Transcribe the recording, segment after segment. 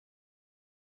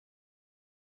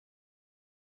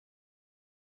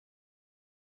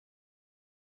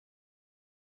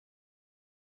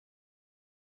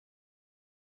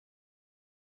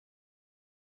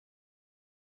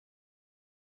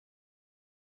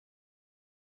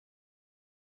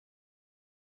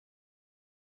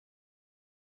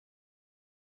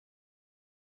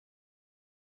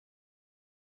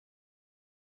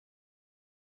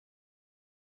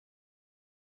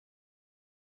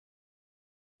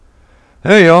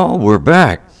Hey y'all, we're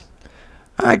back.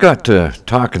 I got to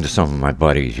talking to some of my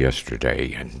buddies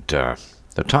yesterday, and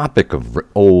the topic of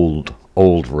old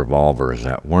revolvers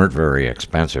that weren't very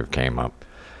expensive came up.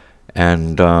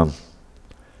 And a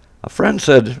friend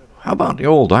said, "How about the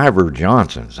old Ivor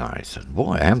Johnsons?" I said,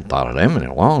 "Boy, I haven't thought of them in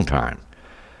a long time."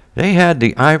 They had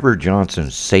the Ivor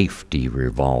Johnson safety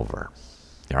revolver.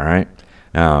 All right.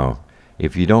 Now,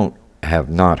 if you don't have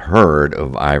not heard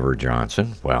of Ivor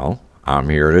Johnson, well, I'm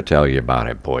here to tell you about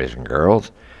it, boys and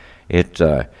girls.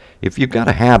 If you've got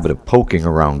a habit of poking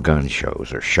around gun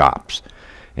shows or shops,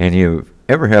 and you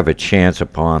ever have a chance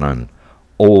upon an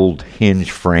old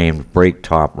hinge-framed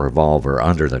break-top revolver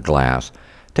under the glass,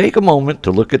 take a moment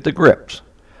to look at the grips.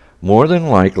 More than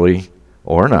likely,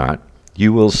 or not,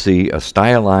 you will see a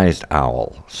stylized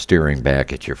owl staring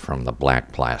back at you from the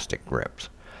black plastic grips.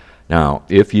 Now,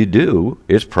 if you do,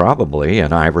 it's probably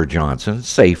an Ivor Johnson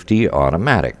safety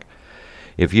automatic.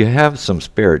 If you have some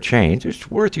spare change,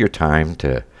 it's worth your time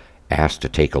to ask to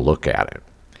take a look at it.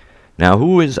 Now,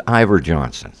 who is Ivor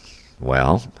Johnson?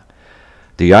 Well,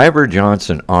 the Ivor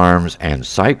Johnson Arms and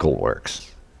Cycle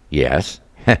Works. Yes,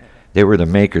 they were the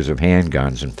makers of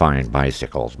handguns and fine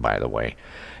bicycles, by the way.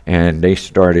 And they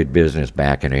started business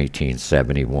back in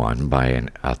 1871 by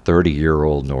a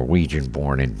 30-year-old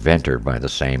Norwegian-born inventor by the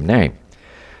same name.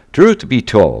 Truth to be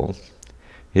told,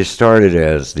 it started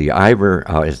as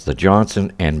the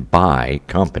Johnson and Bye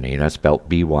Company. That's spelled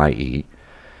B-Y-E.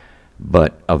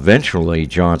 But eventually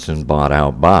Johnson bought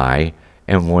out Bye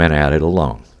and went at it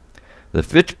alone. The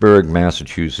Fitchburg,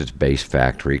 Massachusetts-based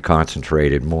factory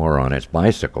concentrated more on its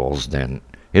bicycles than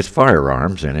its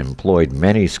firearms and employed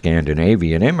many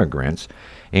Scandinavian immigrants,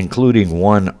 including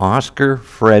one Oscar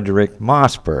Frederick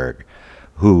Mossberg,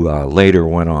 who later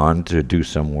went on to do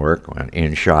some work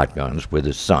in shotguns with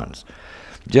his sons.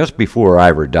 Just before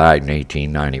Ivor died in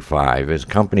 1895, his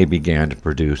company began to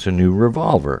produce a new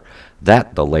revolver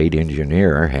that the late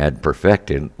engineer had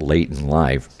perfected late in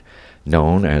life,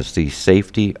 known as the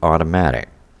Safety Automatic.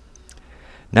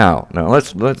 Now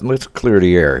let's clear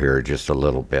the air here just a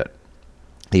little bit.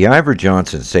 The Ivor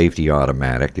Johnson Safety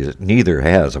Automatic neither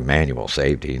has a manual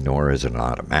safety nor is it an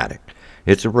automatic.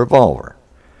 It's a revolver.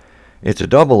 It's a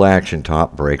double-action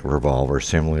top-break revolver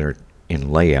similar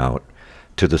in layout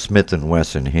to the Smith &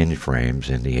 Wesson hinge frames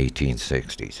in the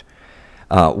 1860s.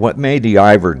 What made the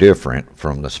Ivor different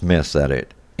from the Smiths that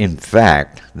it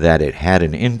had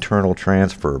an internal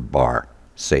transfer bar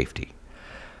safety.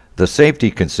 The safety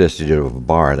consisted of a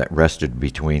bar that rested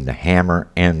between the hammer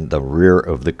and the rear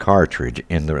of the cartridge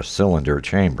in the cylinder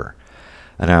chamber.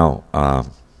 Now,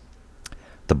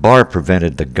 the bar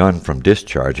prevented the gun from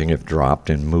discharging if dropped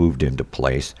and moved into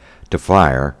place to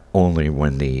fire only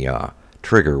when the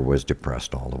trigger was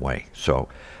depressed all the way. So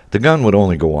the gun would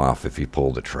only go off if you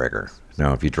pulled the trigger.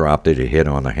 Now, if you dropped it, it hit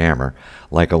on the hammer,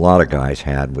 like a lot of guys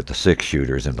had with the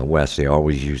six-shooters in the West. They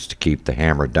always used to keep the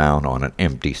hammer down on an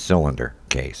empty cylinder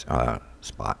case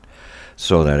spot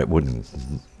so that it wouldn't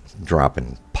drop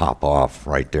and pop off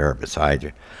right there beside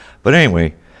you. But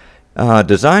anyway,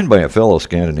 designed by a fellow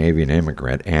Scandinavian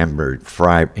immigrant, Andrew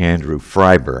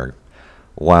Freiberg,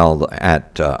 while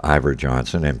at Ivor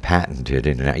Johnson, and patented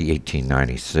in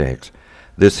 1896,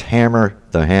 the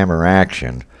hammer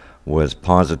action was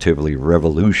positively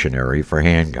revolutionary for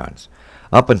handguns.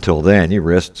 Up until then, you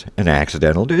risked an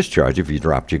accidental discharge if you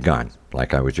dropped your gun,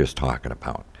 like I was just talking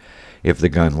about, if the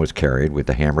gun was carried with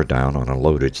the hammer down on a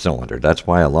loaded cylinder. That's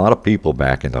why a lot of people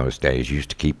back in those days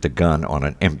used to keep the gun on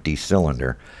an empty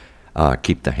cylinder,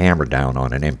 keep the hammer down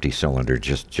on an empty cylinder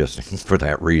just for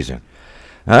that reason.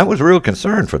 Now, that was a real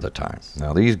concern for the time.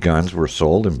 Now, these guns were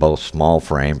sold in both small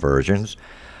frame versions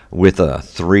with a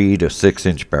 3 to 6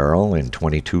 inch barrel in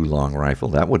 22 long rifle.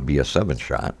 That would be a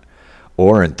 7-shot.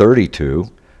 Or in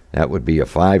 32, that would be a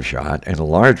 5-shot. And a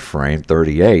large frame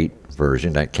 38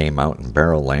 version that came out in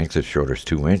barrel lengths as short as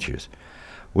 2 inches.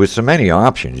 With so many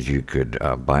options, you could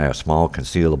buy a small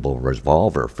concealable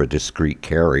revolver for discreet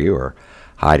carry or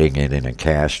hiding it in a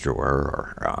cash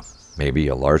drawer or maybe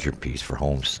a larger piece for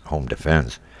home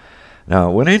defense. Now,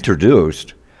 when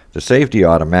introduced, the safety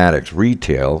automatics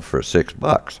retail for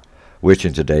 $6, which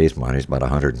in today's money is about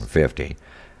 $150,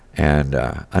 and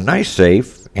a nice,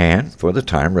 safe, and for the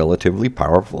time relatively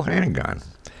powerful handgun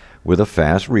with a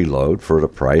fast reload for the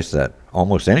price that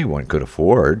almost anyone could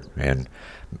afford, and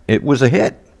it was a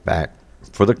hit back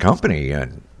for the company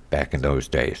and back in those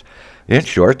days. In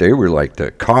short, they were like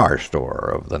the car store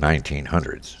of the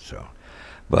 1900s.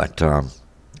 But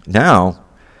now,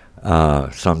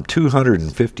 some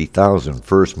 250,000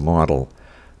 first model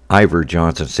Ivor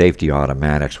Johnson safety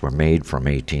automatics were made from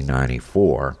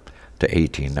 1894 to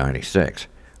 1896,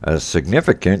 a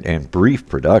significant and brief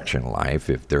production life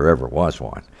if there ever was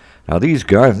one. Now, these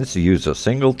guns use a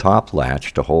single top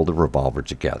latch to hold the revolver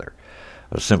together,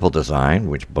 a simple design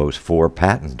which boasts 4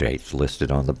 patent dates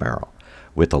listed on the barrel,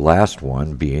 with the last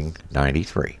one being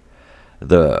 93.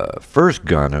 The first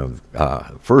run of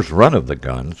the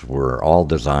guns were all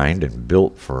designed and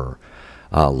built for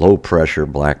low-pressure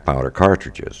black powder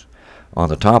cartridges. On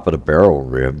the top of the barrel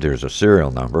rib, there's a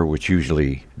serial number which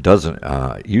usually doesn't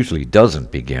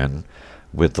begin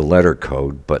with the letter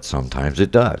code, but sometimes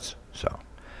it does. So,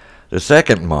 the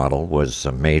second model was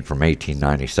made from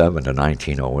 1897 to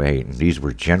 1908, and these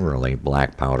were generally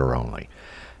black powder only,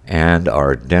 and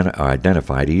are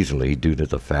identified easily due to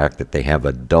the fact that they have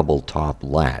a double top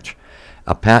latch,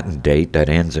 a patent date that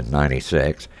ends in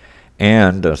 96,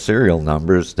 and serial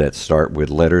numbers that start with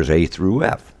letters A through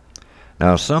F.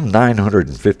 Now, some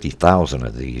 950,000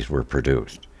 of these were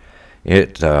produced.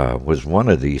 It was one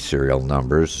of these serial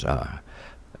numbers.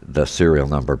 The serial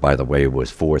number, by the way,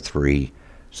 was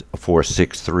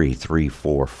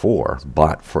 463344,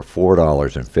 bought for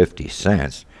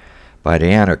 $4.50 by the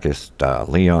anarchist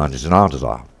Leon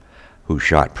Znazov, who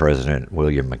shot President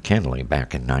William McKinley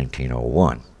back in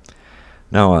 1901.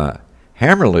 Now, a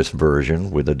hammerless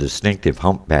version with a distinctive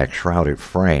humpback shrouded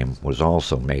frame was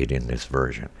also made in this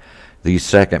version. These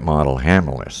second model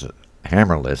hammerless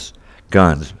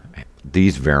guns,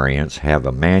 these variants have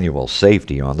a manual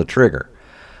safety on the trigger,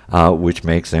 which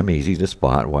makes them easy to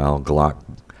spot, while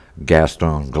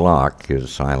Gaston Glock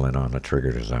is silent on the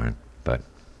trigger design. But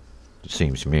it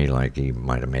seems to me like he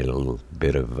might have made a little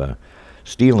bit of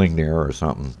stealing there or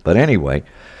something. But anyway,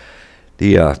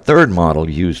 the third model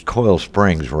used coil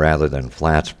springs rather than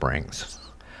flat springs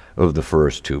of the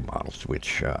first 2 models,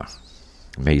 which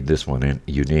made this one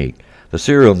unique. The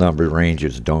serial number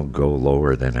ranges don't go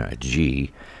lower than a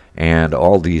G, and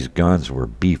all these guns were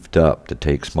beefed up to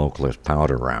take smokeless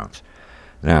powder rounds.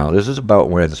 Now, this is about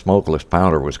when smokeless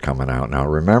powder was coming out. Now,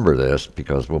 remember this,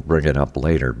 because we'll bring it up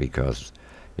later, because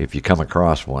if you come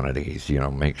across one of these,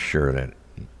 make sure that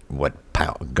what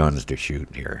guns to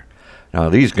shoot here. Now,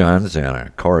 these guns and a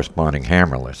corresponding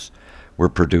hammerless were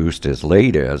produced as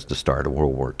late as the start of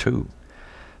World War II.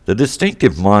 The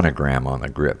distinctive monogram on the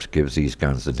grips gives these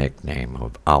guns the nickname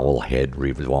of owl-head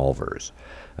revolvers.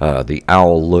 The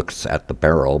owl looks at the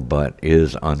barrel, but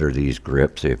is under these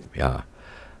grips. It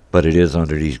is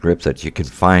under these grips that you can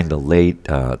find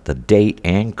the date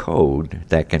and code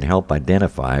that can help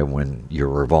identify when your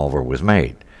revolver was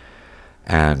made.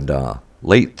 And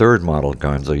late third model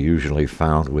guns are usually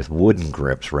found with wooden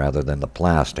grips rather than the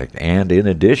plastic. And in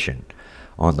addition,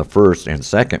 on the first and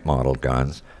second model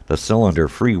guns, the cylinder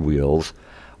freewheels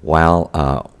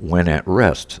when at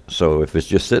rest. So if it's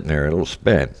just sitting there, it'll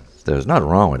spin. There's nothing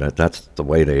wrong with it. That's the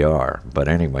way they are. But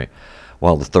anyway,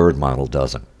 while the third model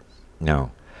doesn't.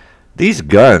 Now, these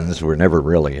guns were never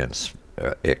really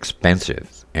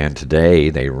expensive, and today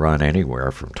they run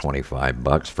anywhere from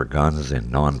 $25 for guns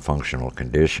in non-functional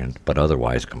condition, but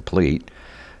otherwise complete,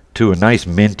 to a nice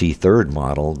minty third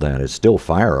model that is still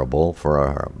fireable for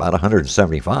about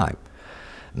 $175.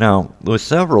 Now, with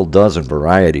several dozen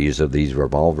varieties of these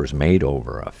revolvers made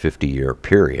over a 50-year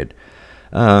period,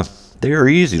 they're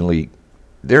an easy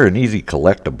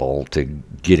collectible to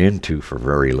get into for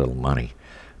very little money.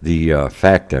 The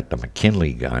fact that the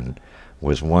McKinley gun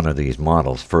was one of these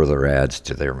models further adds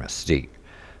to their mystique.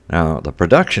 Now, the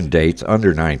production date's under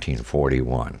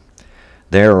 1941.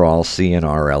 They're all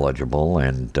CNR eligible,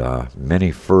 and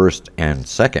many first and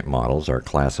second models are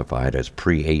classified as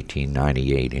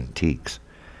pre-1898 antiques.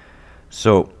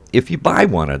 So, if you buy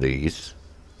one of these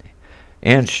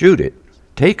and shoot it,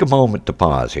 take a moment to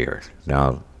pause here.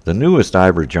 Now, the newest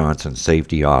Iver Johnson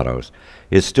safety autos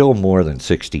is still more than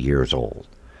 60 years old.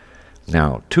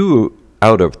 Now, 2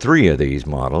 out of 3 of these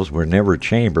models were never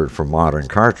chambered for modern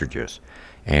cartridges,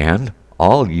 and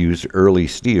all use early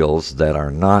steels that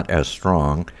are not as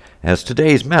strong as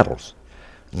today's metals.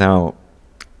 Now,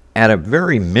 at a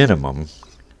very minimum,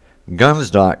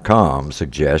 Guns.com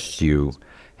suggests you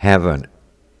have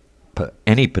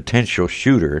any potential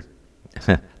shooter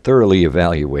thoroughly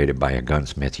evaluated by a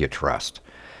gunsmith you trust.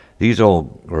 These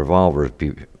old revolvers,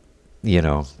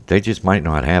 they just might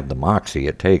not have the moxie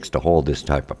it takes to hold this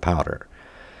type of powder.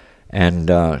 And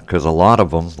because a lot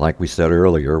of them, like we said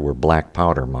earlier, were black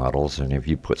powder models, and if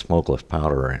you put smokeless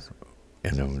powder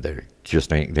in them,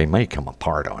 they may come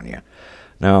apart on you.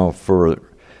 Now,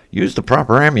 use the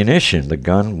proper ammunition the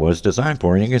gun was designed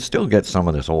for, and you can still get some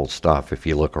of this old stuff if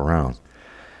you look around.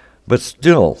 But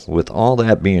still, with all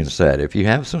that being said, if you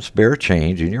have some spare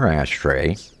change in your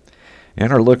ashtray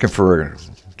and are looking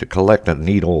to collect a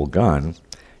neat old gun,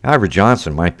 Ivor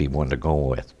Johnson might be one to go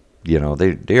with.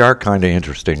 They are kind of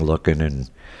interesting looking, and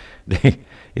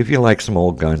if you like some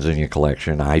old guns in your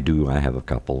collection, I do. I have a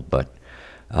couple, but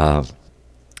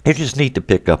they're just neat to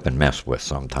pick up and mess with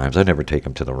sometimes. I never take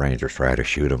them to the range or try to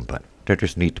shoot them, but they're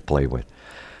just neat to play with.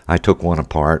 I took one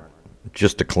apart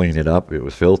just to clean it up. It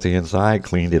was filthy inside,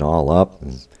 cleaned it all up,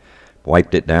 and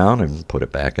wiped it down and put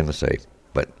it back in the safe.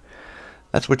 But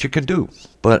that's what you can do.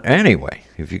 But anyway,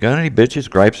 if you got any bitches,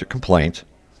 gripes, or complaints,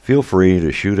 feel free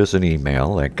to shoot us an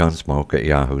email at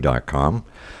gunsmoke@yahoo.com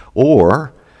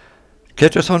or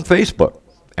catch us on Facebook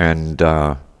and,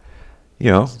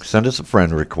 send us a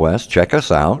friend request. Check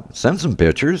us out. Send some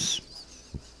pictures.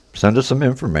 Send us some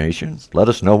information. Let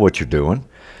us know what you're doing.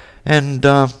 And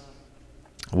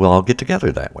we'll all get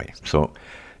together that way. So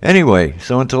anyway,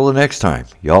 until the next time,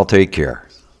 y'all take care.